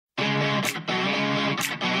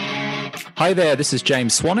Hi there, this is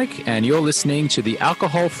James Swanwick, and you're listening to the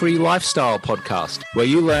Alcohol-Free Lifestyle Podcast, where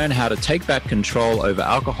you learn how to take back control over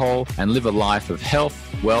alcohol and live a life of health,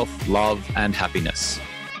 wealth, love, and happiness.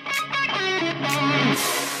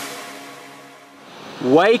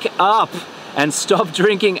 Wake up and stop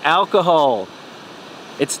drinking alcohol.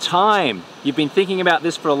 It's time. You've been thinking about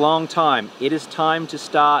this for a long time. It is time to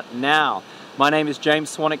start now. My name is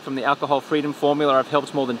James Swanwick from the Alcohol Freedom Formula. I've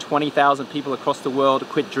helped more than 20,000 people across the world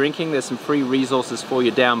quit drinking. There's some free resources for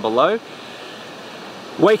you down below.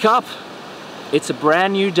 Wake up. It's a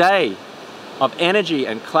brand new day of energy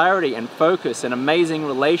and clarity and focus and amazing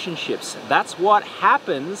relationships. That's what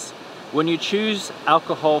happens when you choose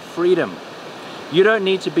alcohol freedom. You don't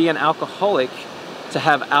need to be an alcoholic to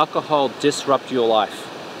have alcohol disrupt your life.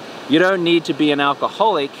 You don't need to be an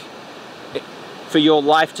alcoholic for your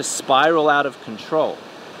life to spiral out of control.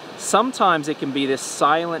 Sometimes it can be this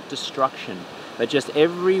silent destruction that just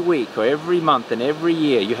every week or every month and every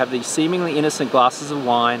year you have these seemingly innocent glasses of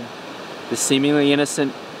wine, this seemingly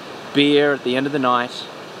innocent beer at the end of the night,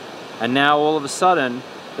 and now all of a sudden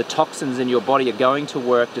the toxins in your body are going to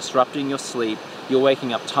work, disrupting your sleep. You're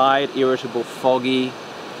waking up tired, irritable, foggy.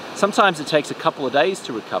 Sometimes it takes a couple of days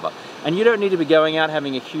to recover, and you don't need to be going out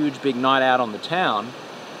having a huge big night out on the town.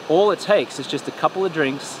 All it takes is just a couple of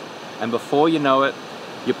drinks, and before you know it,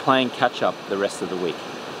 you're playing catch up the rest of the week.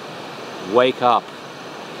 Wake up.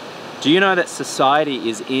 Do you know that society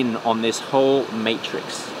is in on this whole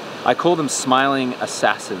matrix? I call them smiling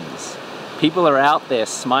assassins. People are out there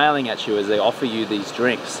smiling at you as they offer you these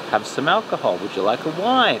drinks. Have some alcohol. Would you like a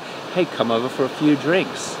wine? Hey, come over for a few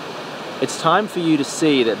drinks. It's time for you to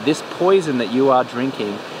see that this poison that you are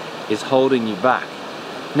drinking is holding you back.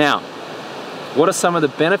 Now, what are some of the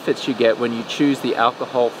benefits you get when you choose the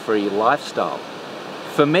alcohol-free lifestyle?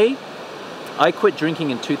 For me, I quit drinking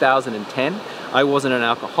in 2010. I wasn't an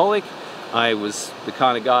alcoholic. I was the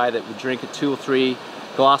kind of guy that would drink 2 or 3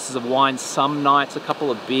 glasses of wine some nights, a couple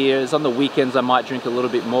of beers. On the weekends, I might drink a little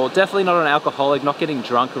bit more. Definitely not an alcoholic, not getting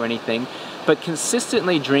drunk or anything, but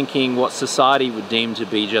consistently drinking what society would deem to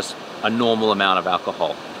be just a normal amount of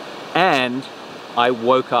alcohol. And I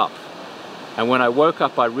woke up. And when I woke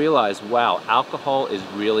up, I realized, wow, alcohol is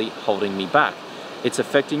really holding me back. It's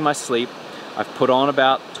affecting my sleep. I've put on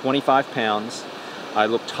about 25 pounds. I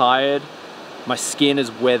look tired. My skin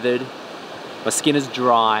is weathered. My skin is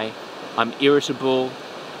dry. I'm irritable.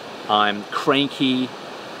 I'm cranky.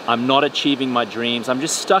 I'm not achieving my dreams. I'm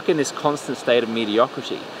just stuck in this constant state of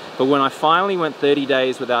mediocrity. But when I finally went 30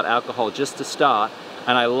 days without alcohol just to start,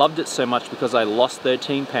 and I loved it so much because I lost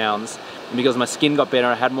 13 pounds, and because my skin got better,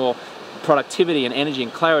 I had more productivity and energy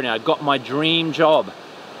and clarity. I got my dream job,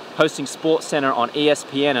 hosting SportsCenter on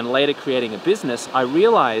ESPN and later creating a business. I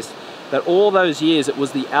realized that all those years it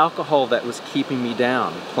was the alcohol that was keeping me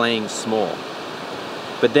down, playing small.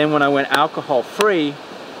 But then when I went alcohol free,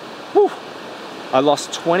 I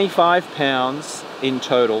lost 25 pounds in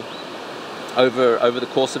total over the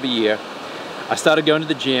course of a year. I started going to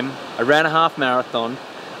the gym. I ran a half marathon.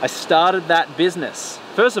 I started that business.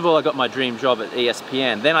 First of all, I got my dream job at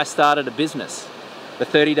ESPN. Then I started a business, the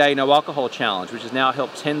 30-day no alcohol challenge, which has now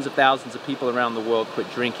helped tens of thousands of people around the world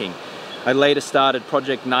quit drinking. I later started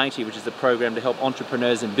Project 90, which is a program to help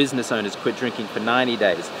entrepreneurs and business owners quit drinking for 90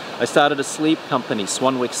 days. I started a sleep company,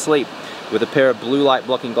 Swanwick Sleep, with a pair of blue light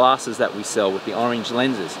blocking glasses that we sell with the orange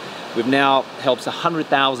lenses. We've now helped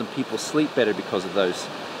 100,000 people sleep better because of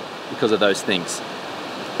those things.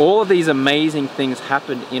 All of these amazing things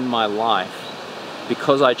happened in my life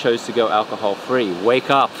because I chose to go alcohol free. Wake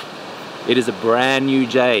up. It is a brand new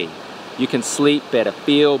day. You can sleep better,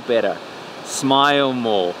 feel better, smile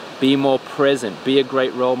more, be more present, be a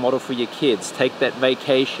great role model for your kids, take that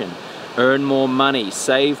vacation, earn more money,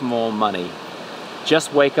 save more money.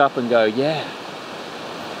 Just wake up and go, yeah,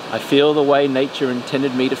 I feel the way nature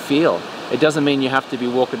intended me to feel. It doesn't mean you have to be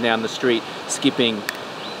walking down the street skipping,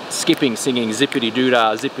 singing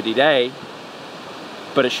zippity-doo-dah, zippity-day.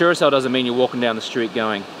 But it sure as hell doesn't mean you're walking down the street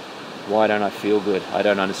going, why don't I feel good? I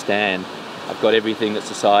don't understand. I've got everything that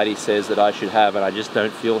society says that I should have and I just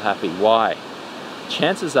don't feel happy. Why?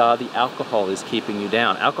 Chances are the alcohol is keeping you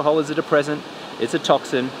down. Alcohol is a depressant, it's a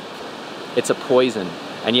toxin, it's a poison.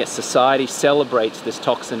 And yet society celebrates this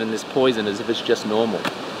toxin and this poison as if it's just normal.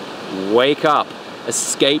 Wake up,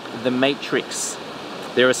 escape the matrix.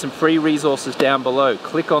 There are some free resources down below.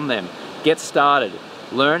 Click on them, get started.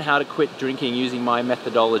 Learn how to quit drinking using my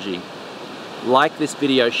methodology. Like this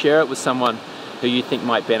video, share it with someone who you think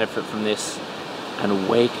might benefit from this, and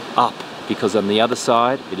wake up, because on the other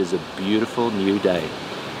side, it is a beautiful new day.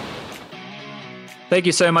 Thank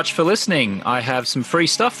you so much for listening. I have some free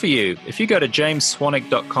stuff for you. If you go to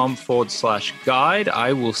jamesswanwick.com/guide,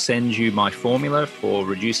 I will send you my formula for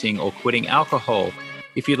reducing or quitting alcohol.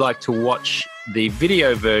 If you'd like to watch the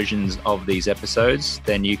video versions of these episodes,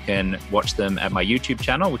 then you can watch them at my YouTube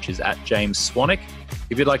channel, which is at James Swanwick.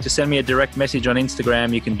 If you'd like to send me a direct message on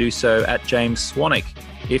Instagram, you can do so at James Swanwick.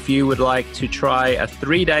 If you would like to try a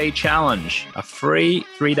 3-day challenge, a free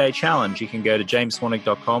 3-day challenge, you can go to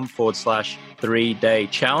jamesswanwick.com/3-day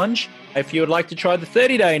challenge. If you would like to try the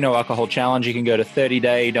 30-day no alcohol challenge, you can go to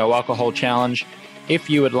 30-day no alcohol challenge.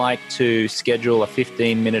 If you would like to schedule a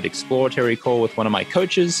 15-minute exploratory call with one of my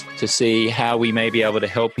coaches to see how we may be able to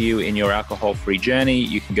help you in your alcohol-free journey,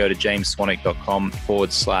 you can go to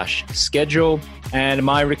jamesswanwick.com/schedule. And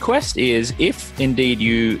my request is, if indeed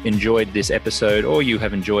you enjoyed this episode or you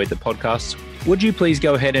have enjoyed the podcast, would you please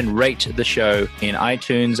go ahead and rate the show in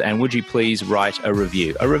iTunes, and would you please write a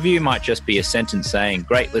review? A review might just be a sentence saying,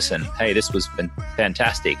 great listen, hey, this was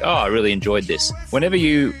fantastic. Oh, I really enjoyed this. Whenever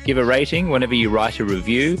you give a rating, whenever you write a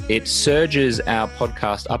review, it surges our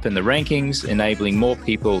podcast up in the rankings, enabling more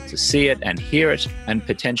people to see it and hear it, and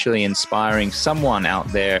potentially inspiring someone out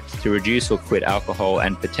there to reduce or quit alcohol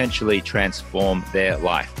and potentially transform their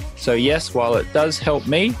life. So yes, while it does help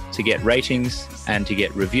me to get ratings and to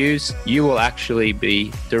get reviews, you will actually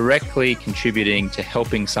be directly contributing to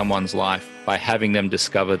helping someone's life by having them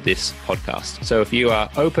discover this podcast. So if you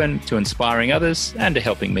are open to inspiring others and to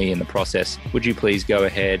helping me in the process, would you please go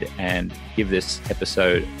ahead and give this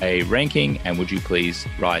episode a ranking, and would you please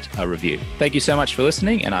write a review? Thank you so much for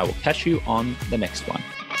listening, and I will catch you on the next one.